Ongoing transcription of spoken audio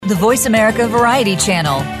the Voice America Variety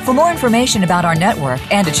Channel. For more information about our network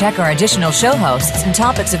and to check our additional show hosts and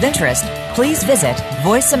topics of interest, please visit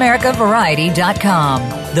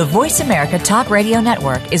voiceamericavariety.com. The Voice America Talk Radio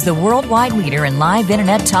Network is the worldwide leader in live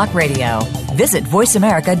Internet talk radio. Visit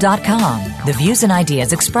voiceamerica.com. The views and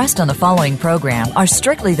ideas expressed on the following program are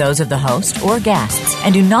strictly those of the host or guests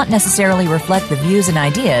and do not necessarily reflect the views and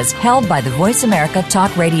ideas held by the Voice America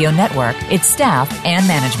Talk Radio Network, its staff, and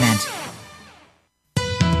management.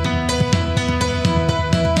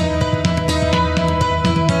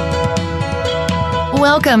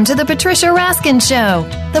 Welcome to the Patricia Raskin Show,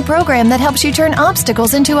 the program that helps you turn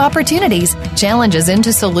obstacles into opportunities, challenges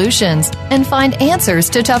into solutions, and find answers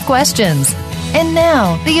to tough questions. And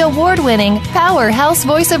now, the award-winning powerhouse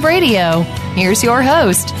voice of radio. Here's your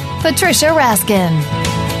host, Patricia Raskin.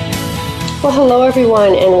 Well, hello,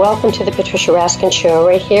 everyone, and welcome to the Patricia Raskin Show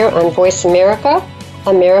right here on Voice America,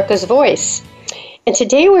 America's Voice. And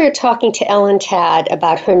today we're talking to Ellen Tadd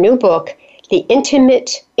about her new book, The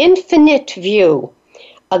Infinite View,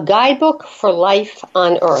 a guidebook for life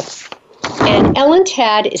on Earth. And Ellen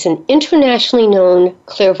Tadd is an internationally known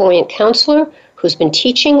clairvoyant counselor who's been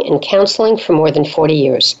teaching and counseling for more than 40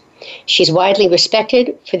 years. She's widely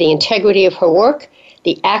respected for the integrity of her work,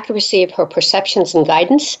 the accuracy of her perceptions and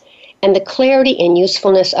guidance, and the clarity and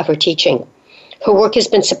usefulness of her teaching. Her work has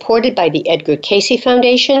been supported by the Edgar Cayce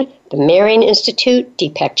Foundation, the Marion Institute,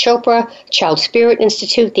 Deepak Chopra, Child Spirit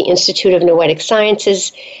Institute, the Institute of Noetic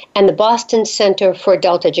Sciences, and the Boston Center for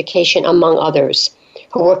Adult Education, among others.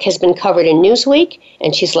 Her work has been covered in Newsweek,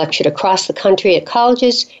 and she's lectured across the country at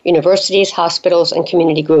colleges, universities, hospitals, and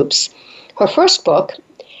community groups. Her first book,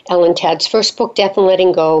 Ellen Tadd's first book, Death and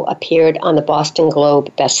Letting Go, appeared on the Boston Globe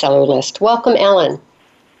bestseller list. Welcome, Ellen.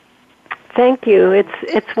 Thank you.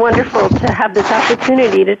 It's wonderful to have this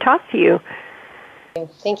opportunity to talk to you.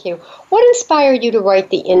 Thank you. What inspired you to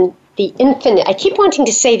write the infinite? I keep wanting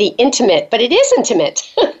to say the intimate, but it is intimate.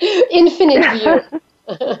 Infinite View.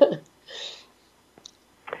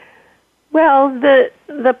 Well, the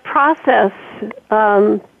process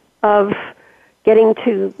of getting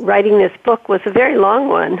to writing this book was a very long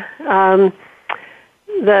one.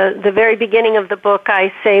 The very beginning of the book,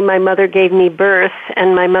 I say my mother gave me birth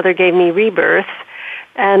and my mother gave me rebirth.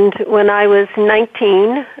 And when I was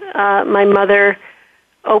 19, my mother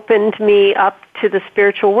opened me up to the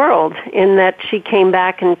spiritual world in that she came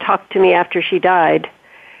back and talked to me after she died.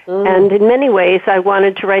 And in many ways, I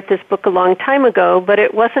wanted to write this book a long time ago, but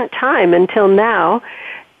it wasn't time until now.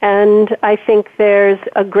 And I think there's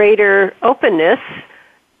a greater openness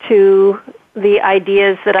to the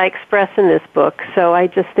ideas that I express in this book. So I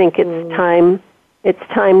just think it's time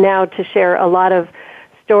now to share a lot of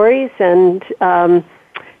stories and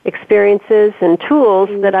experiences and tools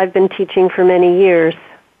that I've been teaching for many years.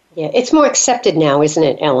 Yeah, it's more accepted now, isn't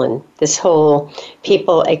it, Ellen? This whole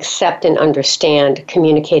people accept and understand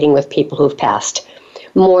communicating with people who've passed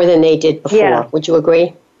more than they did before. Yeah. Would you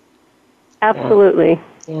agree? Absolutely.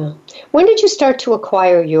 Yeah. When did you start to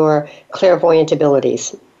acquire your clairvoyant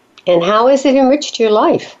abilities? And how has it enriched your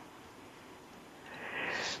life?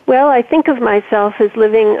 Well, I think of myself as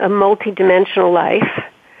living a multidimensional life.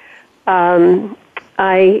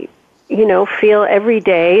 I feel every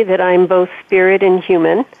day that I'm both spirit and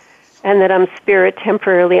human, and that I'm spirit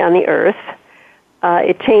temporarily on the earth.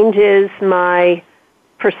 It changes my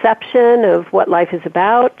perception of what life is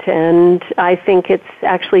about, and I think it's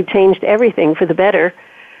actually changed everything for the better.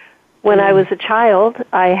 When I was a child,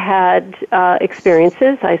 I had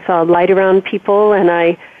experiences. I saw light around people, and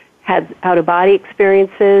I had out-of-body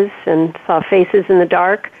experiences and saw faces in the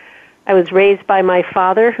dark. I was raised by my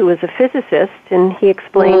father, who was a physicist, and he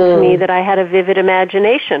explained to me that I had a vivid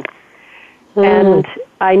imagination. And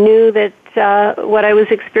I knew that what I was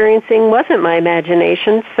experiencing wasn't my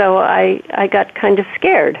imagination, so I got kind of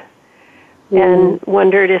scared and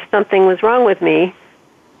wondered if something was wrong with me.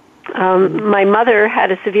 My mother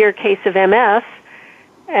had a severe case of MS,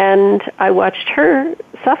 and I watched her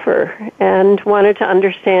suffer and wanted to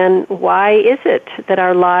understand why is it that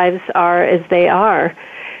our lives are as they are.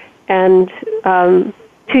 And 2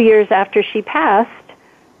 years after she passed,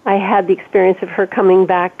 I had the experience of her coming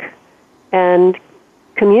back and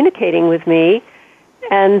communicating with me,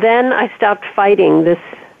 and then I stopped fighting this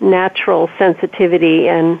natural sensitivity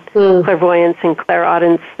and clairvoyance and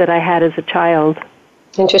clairaudience that I had as a child.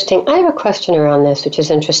 Interesting. I have a question around this, which is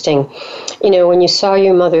interesting. When you saw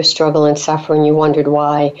your mother struggle and suffer and you wondered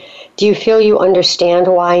why, do you feel you understand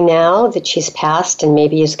why now that she's passed and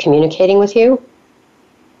maybe is communicating with you?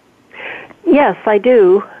 Yes, I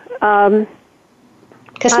do.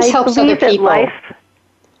 Because this helps other people.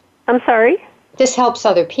 I'm sorry? this helps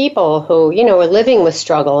other people who, are living with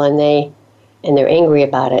struggle and they're angry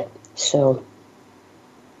about it. So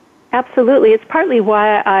absolutely. It's partly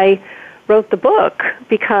why I wrote the book,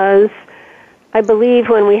 because I believe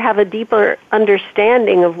when we have a deeper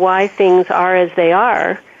understanding of why things are as they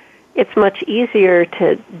are, it's much easier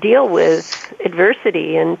to deal with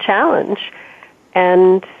adversity and challenge.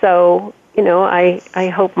 And so,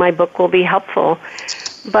 I hope my book will be helpful.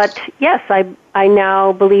 But yes, I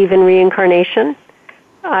now believe in reincarnation.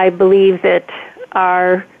 I believe that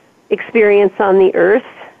our experience on the earth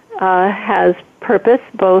has purpose,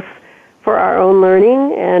 both for our own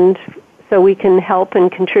learning and so we can help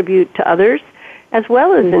and contribute to others, as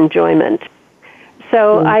well as enjoyment.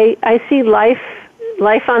 So I see life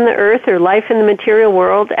on the earth or life in the material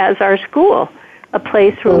world as our school, a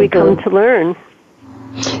place where we come to learn.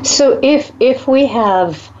 So if we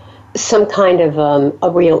have some kind of a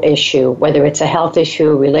real issue, whether it's a health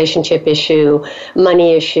issue, relationship issue,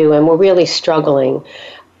 money issue, and we're really struggling,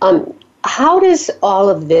 how does all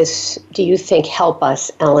of this, do you think, help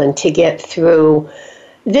us, Ellen, to get through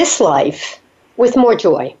this life with more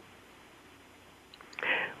joy?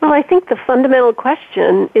 Well, I think the fundamental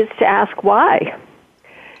question is to ask why.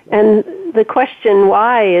 And the question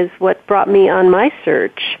why is what brought me on my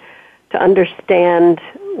search to understand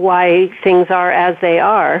why things are as they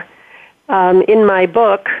are. In my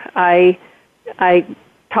book, I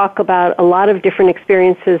talk about a lot of different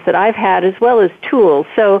experiences that I've had as well as tools.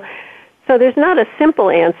 So there's not a simple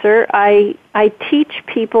answer. I teach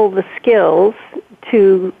people the skills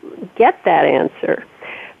to get that answer.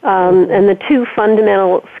 And the two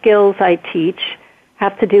fundamental skills I teach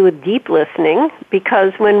have to do with deep listening,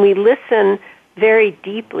 because when we listen very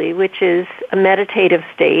deeply, which is a meditative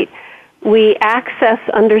state, we access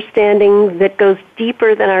understanding that goes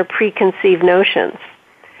deeper than our preconceived notions.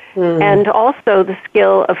 And also the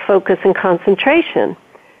skill of focus and concentration.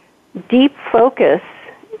 Deep focus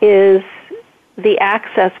is the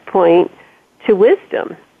access point to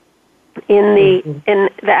wisdom. In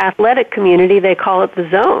the athletic community, they call it the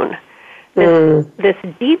zone. This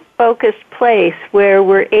deep focused place where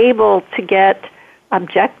we're able to get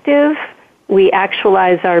objective, we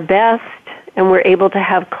actualize our best, and we're able to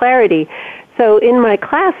have clarity. So in my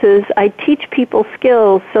classes, I teach people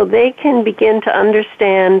skills so they can begin to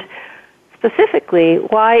understand specifically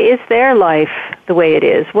why is their life the way it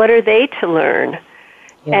is? What are they to learn?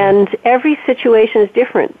 Yeah. And every situation is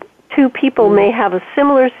different. Two people may have a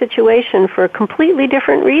similar situation for a completely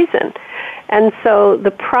different reason. And so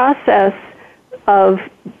the process of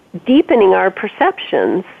deepening our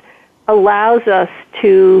perceptions allows us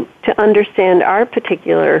to understand our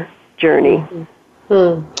particular journey.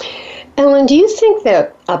 Ellen, do you think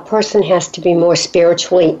that a person has to be more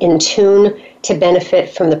spiritually in tune to benefit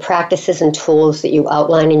from the practices and tools that you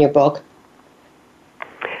outline in your book?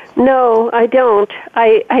 No, I don't.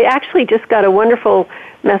 I actually just got a wonderful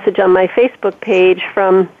message on my Facebook page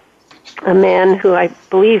from a man who I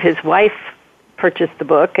believe his wife purchased the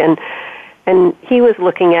book, and he was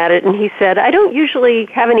looking at it, and he said, I don't usually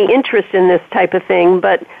have any interest in this type of thing,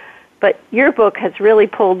 but your book has really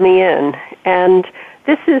pulled me in, and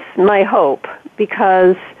this is my hope,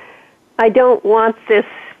 because I don't want this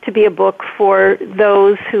to be a book for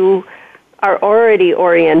those who are already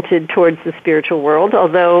oriented towards the spiritual world,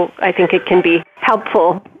 although I think it can be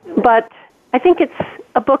helpful. But I think it's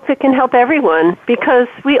a book that can help everyone, because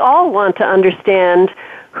we all want to understand,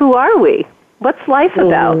 who are we? What's life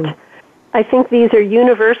about? I think these are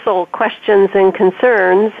universal questions and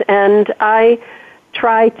concerns, and I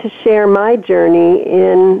try to share my journey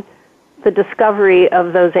in the discovery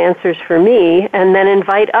of those answers for me, and then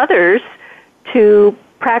invite others to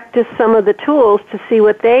practice some of the tools to see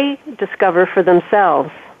what they discover for themselves.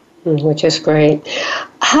 Which is great.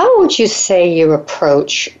 How would you say your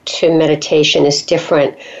approach to meditation is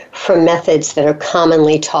different from methods that are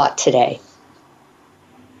commonly taught today?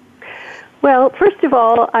 Well, first of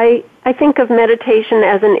all, I think of meditation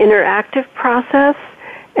as an interactive process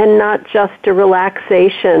and not just a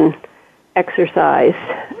relaxation exercise.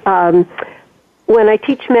 When I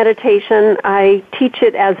teach meditation, I teach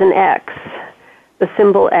it as an X, the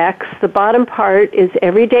symbol X. The bottom part is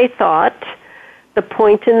everyday thought. The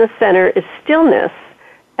point in the center is stillness.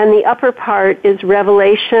 And the upper part is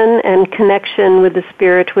revelation and connection with the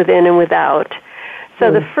spirit within and without.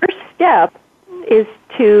 So the first step is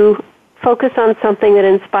to focus on something that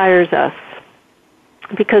inspires us.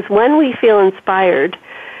 Because when we feel inspired,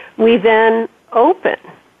 we then open.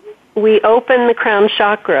 We open the crown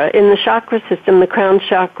chakra. In the chakra system, the crown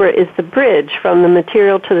chakra is the bridge from the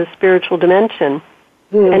material to the spiritual dimension.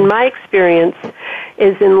 And my experience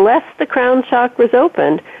is unless the crown chakra is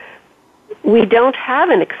opened, we don't have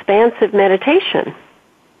an expansive meditation.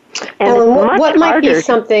 And Ellen, what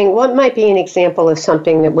might be an example of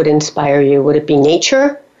something that would inspire you? Would it be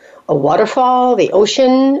nature, a waterfall, the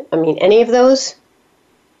ocean? I mean, any of those?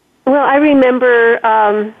 Well, I remember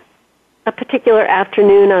a particular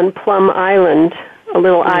afternoon on Plum Island, a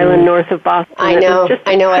little island north of Boston. I know.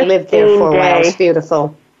 I lived there for a while. It's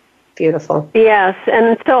beautiful. Beautiful. Yes,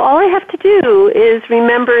 and so all I have to do is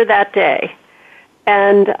remember that day,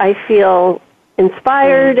 and I feel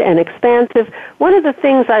inspired and expansive. One of the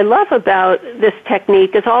things I love about this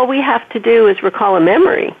technique is all we have to do is recall a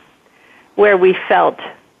memory where we felt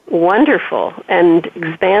wonderful and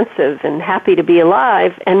expansive and happy to be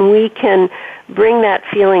alive, and we can bring that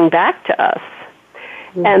feeling back to us.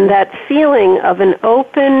 Mm-hmm. And that feeling of an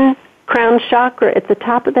open crown chakra at the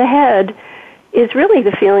top of the head is really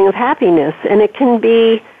the feeling of happiness, and it can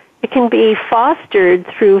be fostered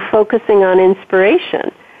through focusing on inspiration.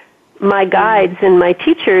 My guides and my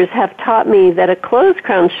teachers have taught me that a closed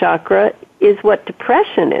crown chakra is what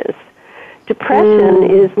depression is. Depression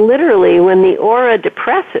is literally when the aura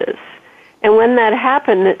depresses. And when that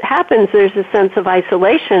happens, there's a sense of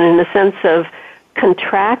isolation and a sense of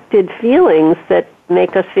contracted feelings that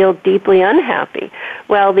make us feel deeply unhappy.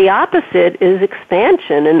 Well, the opposite is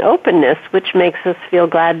expansion and openness, which makes us feel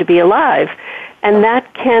glad to be alive. And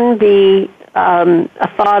that can be a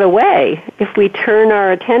thought away if we turn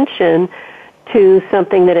our attention to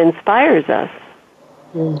something that inspires us.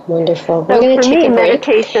 Wonderful. So we're going to take a break.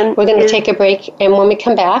 We're going to take a break, and when we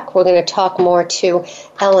come back, we're going to talk more to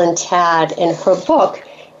Ellen Tad, and her book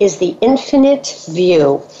is The Infinite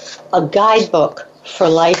View, a guidebook for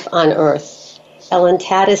life on Earth. Ellen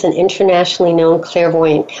Tad is an internationally known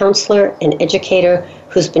clairvoyant counselor and educator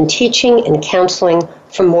who's been teaching and counseling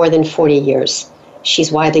for more than 40 years.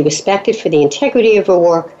 She's widely respected for the integrity of her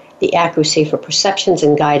work, the accuracy of her perceptions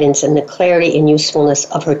and guidance, and the clarity and usefulness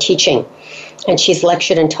of her teaching. And she's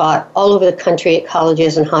lectured and taught all over the country at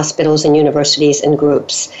colleges and hospitals and universities and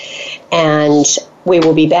groups. And we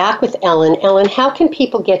will be back with Ellen. Ellen, how can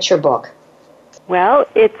people get your book? Well,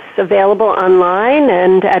 it's available online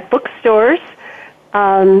and at bookstores.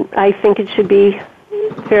 I think it should be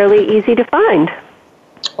fairly easy to find.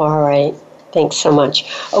 All right. Thanks so much.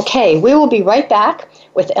 Okay, we will be right back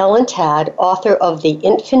with Ellen Tad, author of The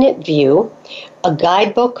Infinite View, a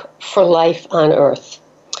guidebook for life on Earth.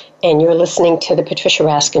 And you're listening to The Patricia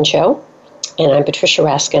Raskin Show, and I'm Patricia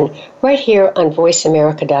Raskin, right here on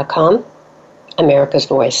VoiceAmerica.com, America's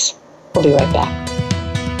Voice. We'll be right back.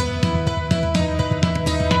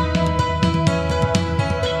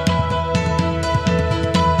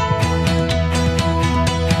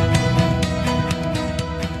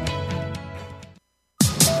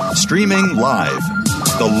 Streaming live,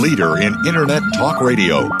 the leader in Internet talk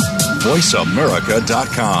radio,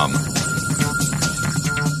 VoiceAmerica.com.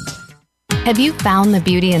 Have you found the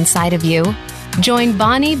beauty inside of you? Join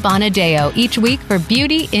Bonnie Bonadeo each week for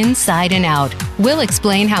Beauty Inside and Out. We'll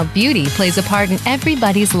explain how beauty plays a part in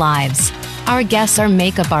everybody's lives. Our guests are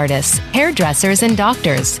makeup artists, hairdressers, and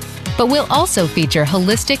doctors. But we'll also feature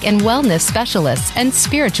holistic and wellness specialists and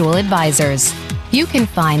spiritual advisors. You can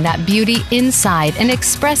find that beauty inside and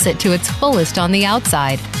express it to its fullest on the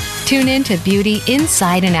outside. Tune in to Beauty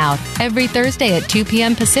Inside and Out every Thursday at 2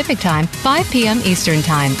 p.m. Pacific Time, 5 p.m. Eastern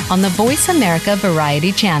Time on the Voice America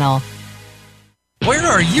Variety Channel. Where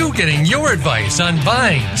are you getting your advice on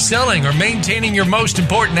buying, selling, or maintaining your most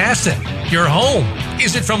important asset, your home?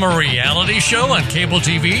 Is it from a reality show on cable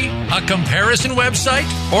TV, a comparison website,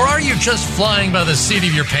 or are you just flying by the seat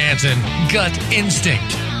of your pants and gut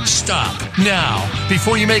instinct? Stop now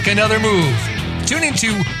before you make another move. Tune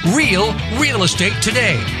into Real Estate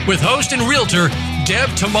Today with host and realtor Deb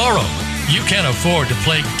Tomorrow. You can't afford to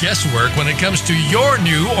play guesswork when it comes to your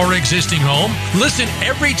new or existing home. Listen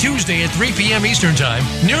every Tuesday at 3 p.m. Eastern Time,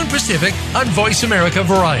 noon Pacific on Voice America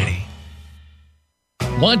Variety.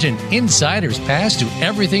 Want an insider's pass to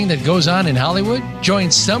everything that goes on in Hollywood?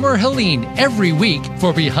 Join Summer Helene every week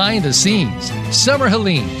for Behind the Scenes. Summer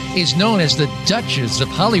Helene is known as the Duchess of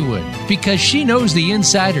Hollywood because she knows the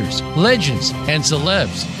insiders, legends, and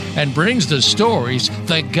celebs and brings the stories,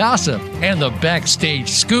 the gossip, and the backstage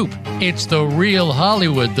scoop. It's the real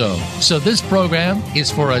Hollywood, though, so this program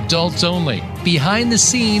is for adults only. Behind the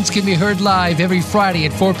Scenes can be heard live every Friday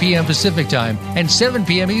at 4 p.m. Pacific Time and 7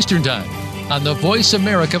 p.m. Eastern Time on the Voice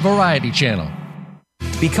America Variety Channel.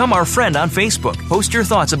 Become our friend on Facebook. Post your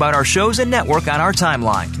thoughts about our shows and network on our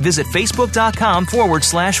timeline. Visit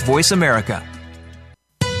Facebook.com/Voice America.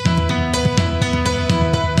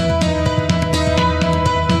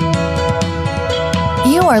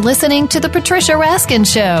 You are listening to The Patricia Raskin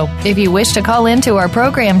Show. If you wish to call into our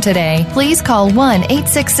program today, please call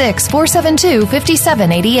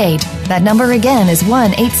 1-866-472-5788. That number again is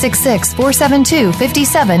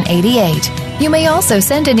 1-866-472-5788. You may also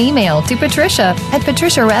send an email to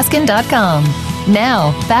patricia@patriciaraskin.com.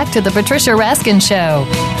 Now, back to The Patricia Raskin Show.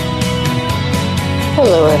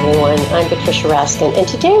 Hello, everyone. I'm Patricia Raskin, and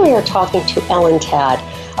today we are talking to Ellen Tadd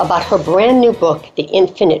about her brand new book, The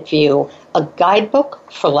Infinite View, a guidebook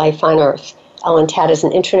for life on Earth. Ellen Tadd is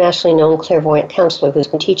an internationally known clairvoyant counselor who's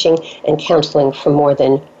been teaching and counseling for more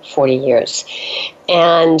than 40 years.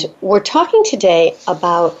 And we're talking today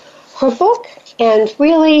about her book and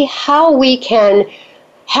really how we can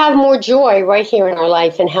have more joy right here in our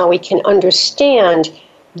life and how we can understand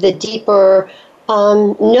the deeper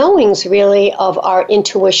knowings, really, of our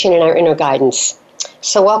intuition and our inner guidance.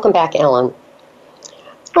 So welcome back, Ellen.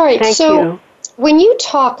 All right, Thank you. When you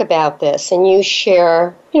talk about this and you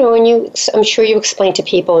share, I'm sure you explain to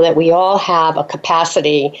people that we all have a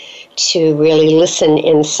capacity to really listen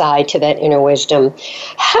inside to that inner wisdom.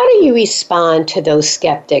 How do you respond to those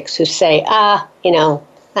skeptics who say,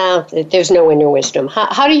 there's no inner wisdom?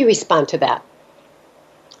 How do you respond to that?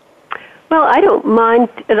 Well, I don't mind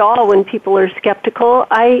at all when people are skeptical.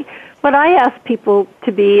 What I ask people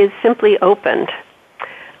to be is simply open.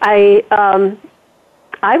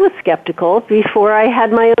 I was skeptical before I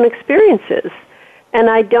had my own experiences, and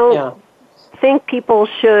I don't think people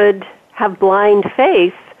should have blind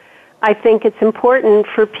faith. I think it's important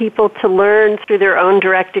for people to learn through their own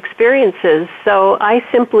direct experiences. So I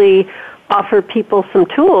simply offer people some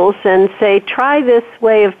tools and say, try this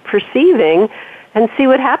way of perceiving and see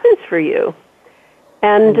what happens for you.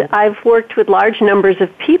 And I've worked with large numbers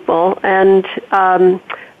of people, and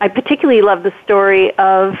I particularly love the story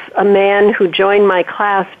of a man who joined my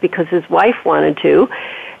class because his wife wanted to,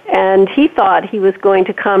 and he thought he was going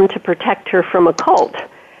to come to protect her from a cult.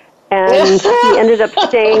 And he ended up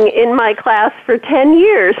staying in my class for 10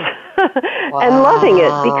 years and loving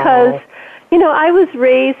it because, I was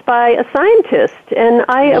raised by a scientist, and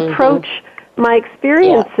I approach my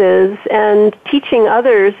experiences and teaching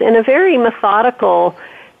others in a very methodical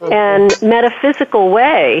and metaphysical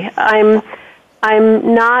way.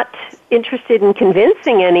 I'm not interested in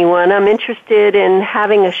convincing anyone. I'm interested in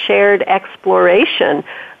having a shared exploration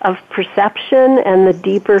of perception and the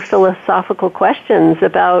deeper philosophical questions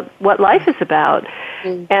about what life is about.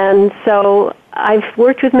 And so I've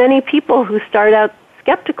worked with many people who start out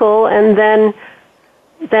skeptical and then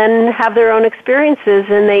have their own experiences,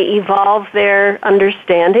 and they evolve their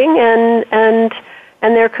understanding and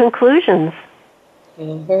their conclusions.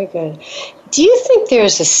 Yeah, very good. Do you think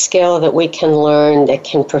there's a skill that we can learn that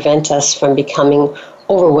can prevent us from becoming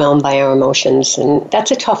overwhelmed by our emotions? And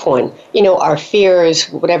that's a tough one. Our fears,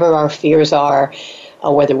 whatever our fears are,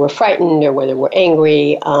 whether we're frightened or whether we're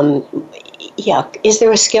angry, is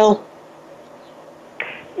there a skill?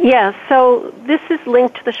 Yeah, so this is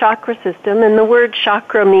linked to the chakra system, and the word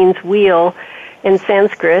chakra means wheel in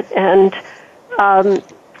Sanskrit, and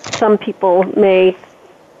some people may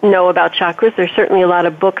know about chakras. There's certainly a lot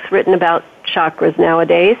of books written about chakras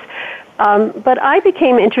nowadays. But I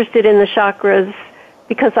became interested in the chakras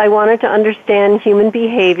because I wanted to understand human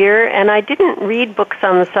behavior, and I didn't read books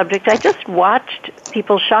on the subject. I just watched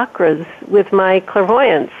people's chakras with my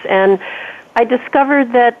clairvoyance, and I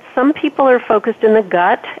discovered that some people are focused in the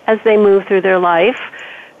gut as they move through their life.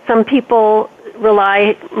 Some people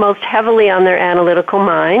rely most heavily on their analytical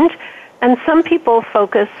mind, and some people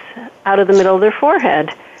focus out of the middle of their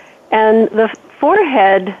forehead. And the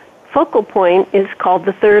forehead focal point is called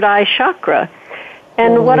the third eye chakra.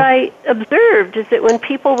 And what I observed is that when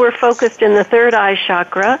people were focused in the third eye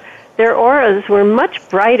chakra, their auras were much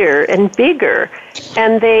brighter and bigger,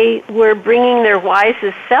 and they were bringing their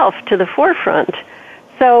wisest self to the forefront.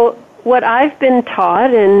 So what I've been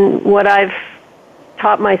taught and what I've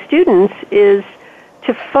taught my students is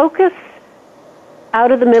to focus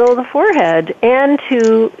out of the middle of the forehead and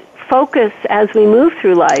to focus as we move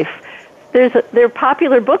through life. There are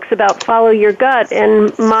popular books about follow your gut,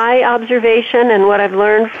 and my observation and what I've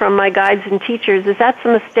learned from my guides and teachers is that's a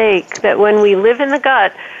mistake, that when we live in the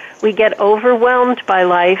gut, we get overwhelmed by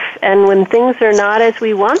life, and when things are not as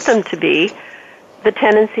we want them to be, the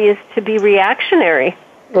tendency is to be reactionary.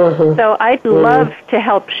 So I'd love to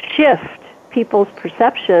help shift people's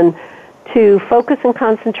perception to focus and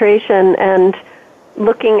concentration and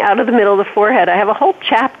looking out of the middle of the forehead. I have a whole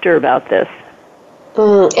chapter about this.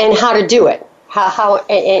 And how to do it. How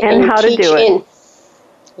to do it.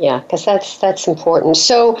 Yeah, because that's important.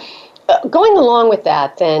 So going along with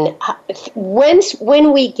that, then,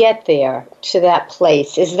 when we get there to that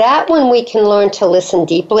place, is that when we can learn to listen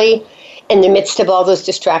deeply in the midst of all those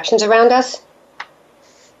distractions around us?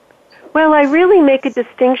 Well, I really make a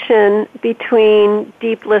distinction between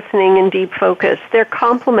deep listening and deep focus. They're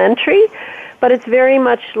complementary, but it's very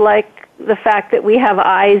much like the fact that we have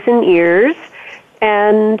eyes and ears,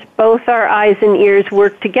 and both our eyes and ears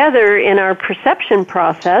work together in our perception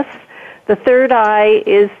process. The third eye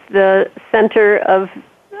is the center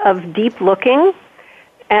of deep looking,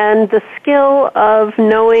 and the skill of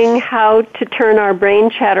knowing how to turn our brain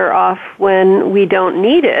chatter off when we don't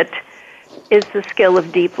need it is the skill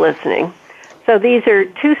of deep listening. So these are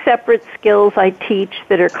two separate skills I teach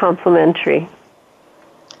that are complementary.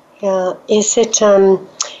 Yeah. Is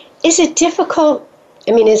it difficult?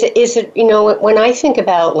 I mean, is it, when I think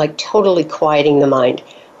about like totally quieting the mind,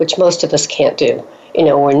 which most of us can't do,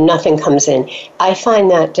 where nothing comes in, I find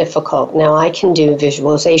that difficult. Now, I can do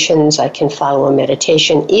visualizations, I can follow a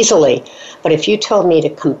meditation easily, but if you told me to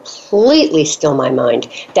completely still my mind,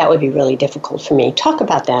 that would be really difficult for me. Talk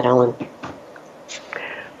about that, Ellen.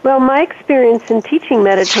 Well, my experience in teaching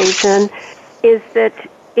meditation is that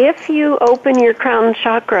if you open your crown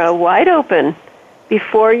chakra wide open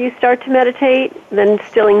before you start to meditate, then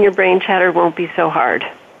stilling your brain chatter won't be so hard.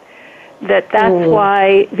 That's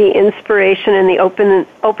why the inspiration and the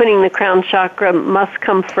opening the crown chakra must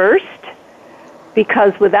come first,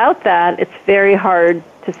 because without that, it's very hard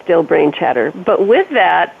to still brain chatter. But with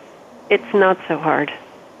that, it's not so hard.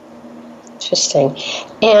 Interesting.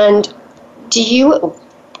 And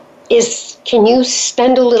can you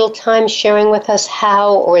spend a little time sharing with us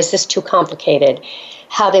how, or is this too complicated,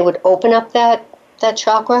 how they would open up that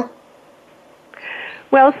chakra?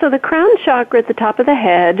 Well, so the crown chakra at the top of the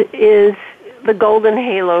head is the golden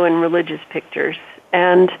halo in religious pictures.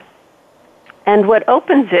 And what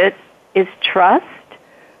opens it is trust,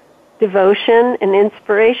 devotion, and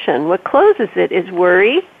inspiration. What closes it is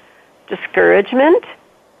worry, discouragement,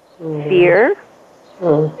 fear.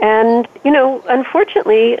 And,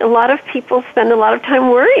 unfortunately, a lot of people spend a lot of time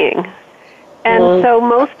worrying. And so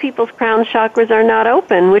most people's crown chakras are not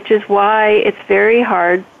open, which is why it's very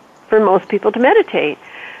hard for most people to meditate.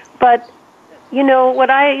 But, what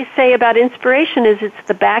I say about inspiration is it's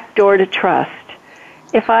the back door to trust.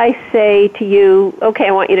 If I say to you, okay,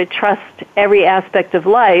 I want you to trust every aspect of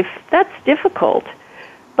life, that's difficult.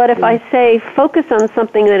 But if I say focus on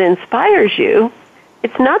something that inspires you,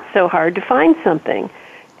 it's not so hard to find something.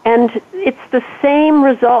 And it's the same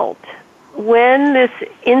result. When this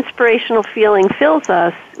inspirational feeling fills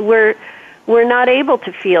us, we're not able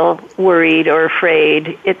to feel worried or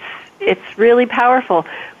afraid. It's really powerful.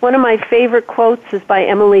 One of my favorite quotes is by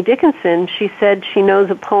Emily Dickinson. She said she knows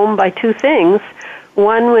a poem by two things.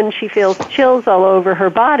 One, when she feels chills all over her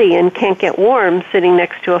body and can't get warm sitting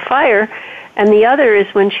next to a fire. And the other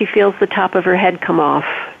is when she feels the top of her head come off.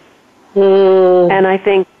 And I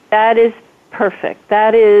think that is perfect.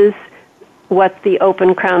 That is what the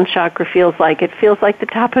open crown chakra feels like. It feels like the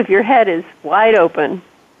top of your head is wide open.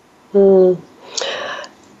 What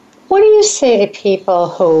do you say to people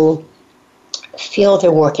who feel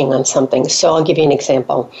they're working on something? So I'll give you an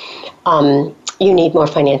example. You need more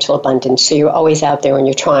financial abundance, so you're always out there and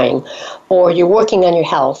you're trying. Or you're working on your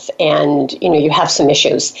health and, you have some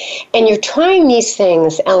issues. And you're trying these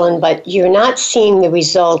things, Ellen, but you're not seeing the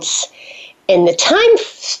results in the time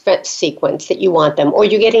sequence that you want them, or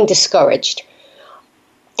you're getting discouraged.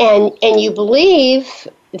 And you believe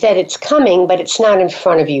that it's coming, but it's not in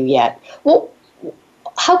front of you yet. Well,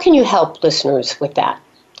 how can you help listeners with that?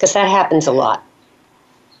 Because that happens a lot.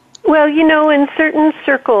 Well, in certain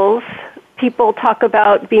circles, people talk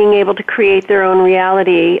about being able to create their own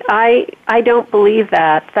reality. I don't believe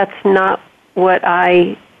that. That's not what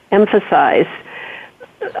I emphasize.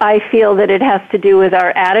 I feel that it has to do with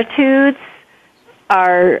our attitudes,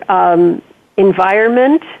 our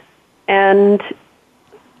environment, and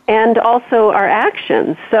also our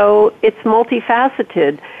actions. So it's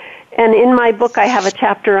multifaceted. And in my book, I have a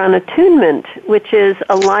chapter on attunement, which is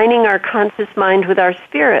aligning our conscious mind with our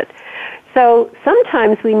spirit. So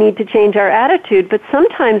sometimes we need to change our attitude, but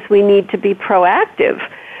sometimes we need to be proactive.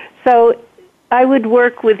 So I would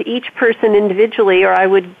work with each person individually, or I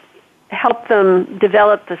would help them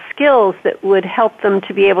develop the skills that would help them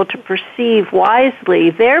to be able to perceive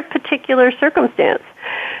wisely their particular circumstance.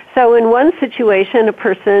 So in one situation, a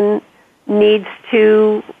person needs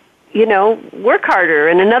to, work harder.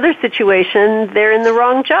 In another situation, they're in the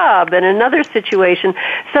wrong job. In another situation.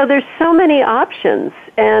 So there's so many options.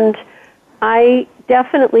 And I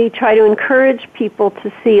definitely try to encourage people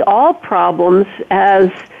to see all problems as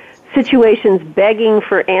situations begging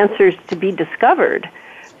for answers to be discovered.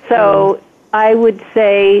 So I would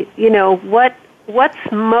say,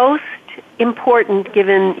 what's most important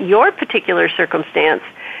given your particular circumstance,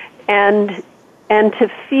 and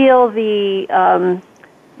to feel the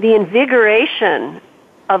invigoration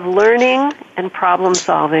of learning and problem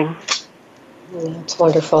solving. That's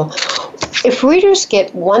wonderful. If readers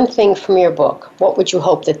get one thing from your book, what would you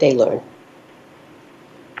hope that they learn?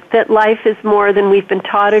 That life is more than we've been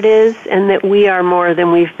taught it is, and that we are more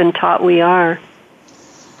than we've been taught we are.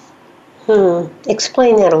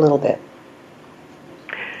 Explain that a little bit.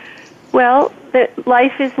 Well, that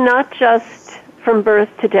life is not just from birth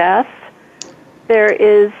to death. There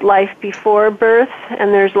is life before birth,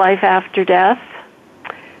 and there's life after death.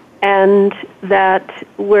 And that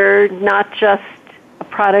we're not just a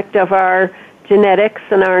product of our genetics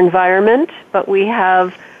and our environment, but we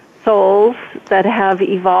have souls that have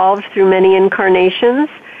evolved through many incarnations,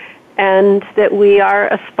 and that we are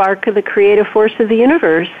a spark of the creative force of the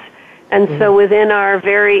universe. And so within our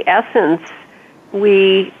very essence,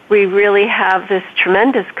 we really have this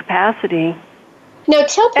tremendous capacity. Now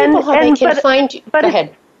tell people how they can find you. Go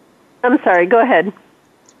ahead. I'm sorry, go ahead.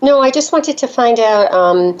 No, I just wanted to find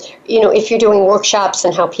out, if you're doing workshops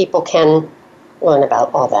and how people can learn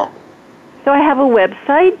about all that. So I have a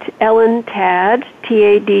website, EllenTadd,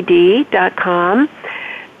 TADD.com,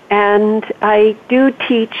 and I do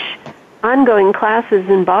teach ongoing classes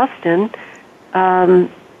in Boston,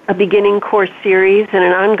 a beginning course series and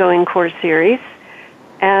an ongoing course series.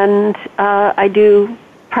 And I do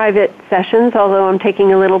private sessions, although I'm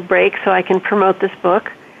taking a little break so I can promote this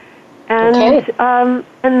book. And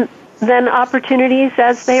and then opportunities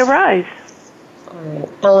as they arise. All right.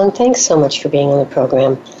 Ellen, thanks so much for being on the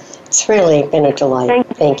program. It's really been a delight.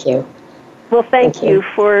 Thank you. Well, thank you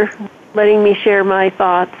for letting me share my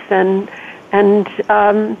thoughts and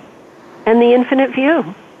the infinite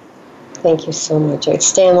view. Thank you so much.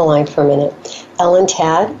 Stay on the line for a minute. Ellen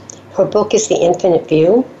Tadd, her book is The Infinite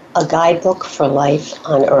View, a guidebook for life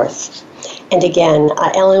on Earth. And again,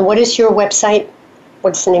 Ellen, what is your website?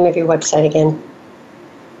 What's the name of your website again?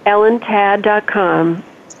 EllenTadd.com.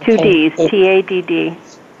 2 Ds, TADD.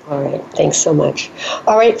 All right. Thanks so much.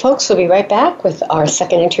 All right, folks, we'll be right back with our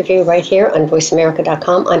second interview right here on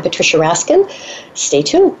VoiceAmerica.com. I'm Patricia Raskin. Stay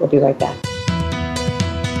tuned. We'll be right back.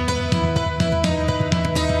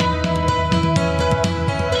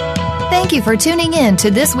 Thank you for tuning in to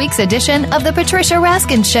this week's edition of The Patricia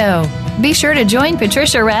Raskin Show. Be sure to join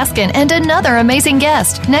Patricia Raskin and another amazing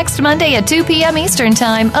guest next Monday at 2 p.m. Eastern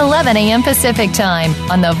Time, 11 a.m. Pacific Time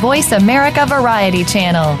on the Voice America Variety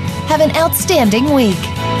Channel. Have an outstanding week.